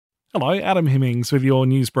Hello, Adam Hemmings with your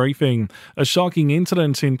news briefing. A shocking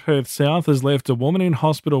incident in Perth South has left a woman in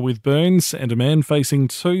hospital with burns and a man facing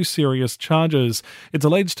 2 serious charges. It's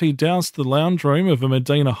alleged he doused the lounge room of a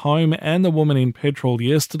Medina home and the woman in petrol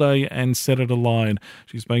yesterday and set it alight.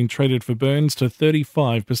 She's being treated for burns to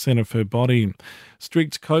 35% of her body.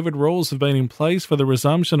 Strict COVID rules have been in place for the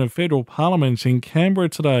resumption of federal parliament in Canberra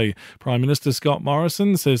today. Prime Minister Scott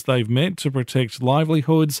Morrison says they've met to protect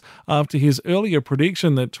livelihoods after his earlier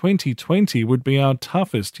prediction that 2020 would be our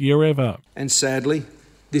toughest year ever. And sadly,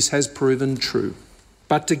 this has proven true.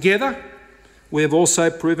 But together, we have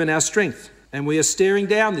also proven our strength, and we are staring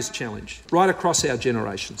down this challenge right across our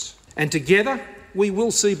generations. And together, we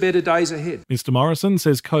will see better days ahead. Mr Morrison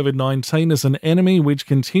says COVID-19 is an enemy which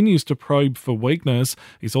continues to probe for weakness.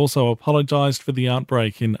 He's also apologised for the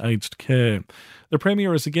outbreak in aged care. The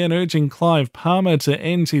Premier is again urging Clive Palmer to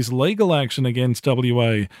end his legal action against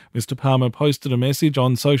WA. Mr Palmer posted a message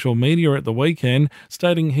on social media at the weekend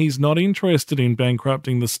stating he's not interested in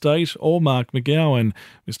bankrupting the state or Mark McGowan.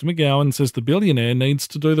 Mr McGowan says the billionaire needs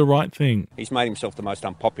to do the right thing. He's made himself the most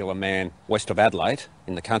unpopular man west of Adelaide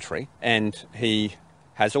in the country, and he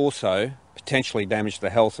has also potentially damaged the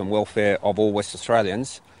health and welfare of all West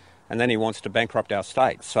Australians, and then he wants to bankrupt our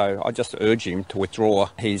state. So I just urge him to withdraw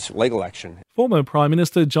his legal action. Former Prime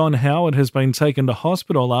Minister John Howard has been taken to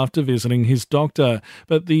hospital after visiting his doctor,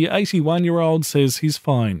 but the 81-year-old says he's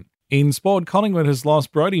fine. In sport, Collingwood has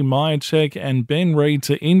lost Brodie Myercheck and Ben Reid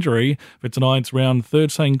to injury for tonight's round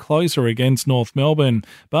 13 closer against North Melbourne.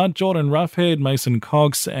 But Jordan Roughhead, Mason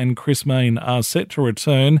Cox and Chris Mayne are set to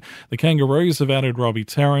return. The Kangaroos have added Robbie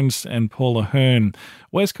Tarrant and Paul Ahern.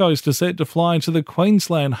 West Coast are set to fly to the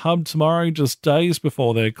Queensland hub tomorrow, just days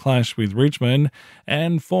before their clash with Richmond.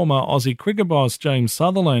 And former Aussie cricket boss James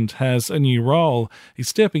Sutherland has a new role. He's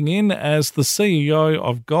stepping in as the CEO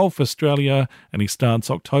of Golf Australia, and he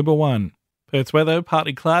starts October 1. Perth weather,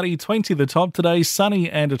 partly cloudy, 20 the top today, sunny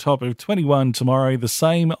and a top of 21 tomorrow, the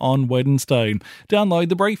same on Wednesday. Download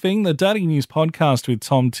The Briefing, the Daily News podcast with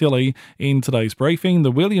Tom Tilley. In today's briefing,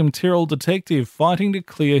 the William Tyrrell detective fighting to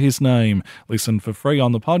clear his name. Listen for free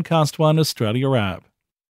on the Podcast One Australia app.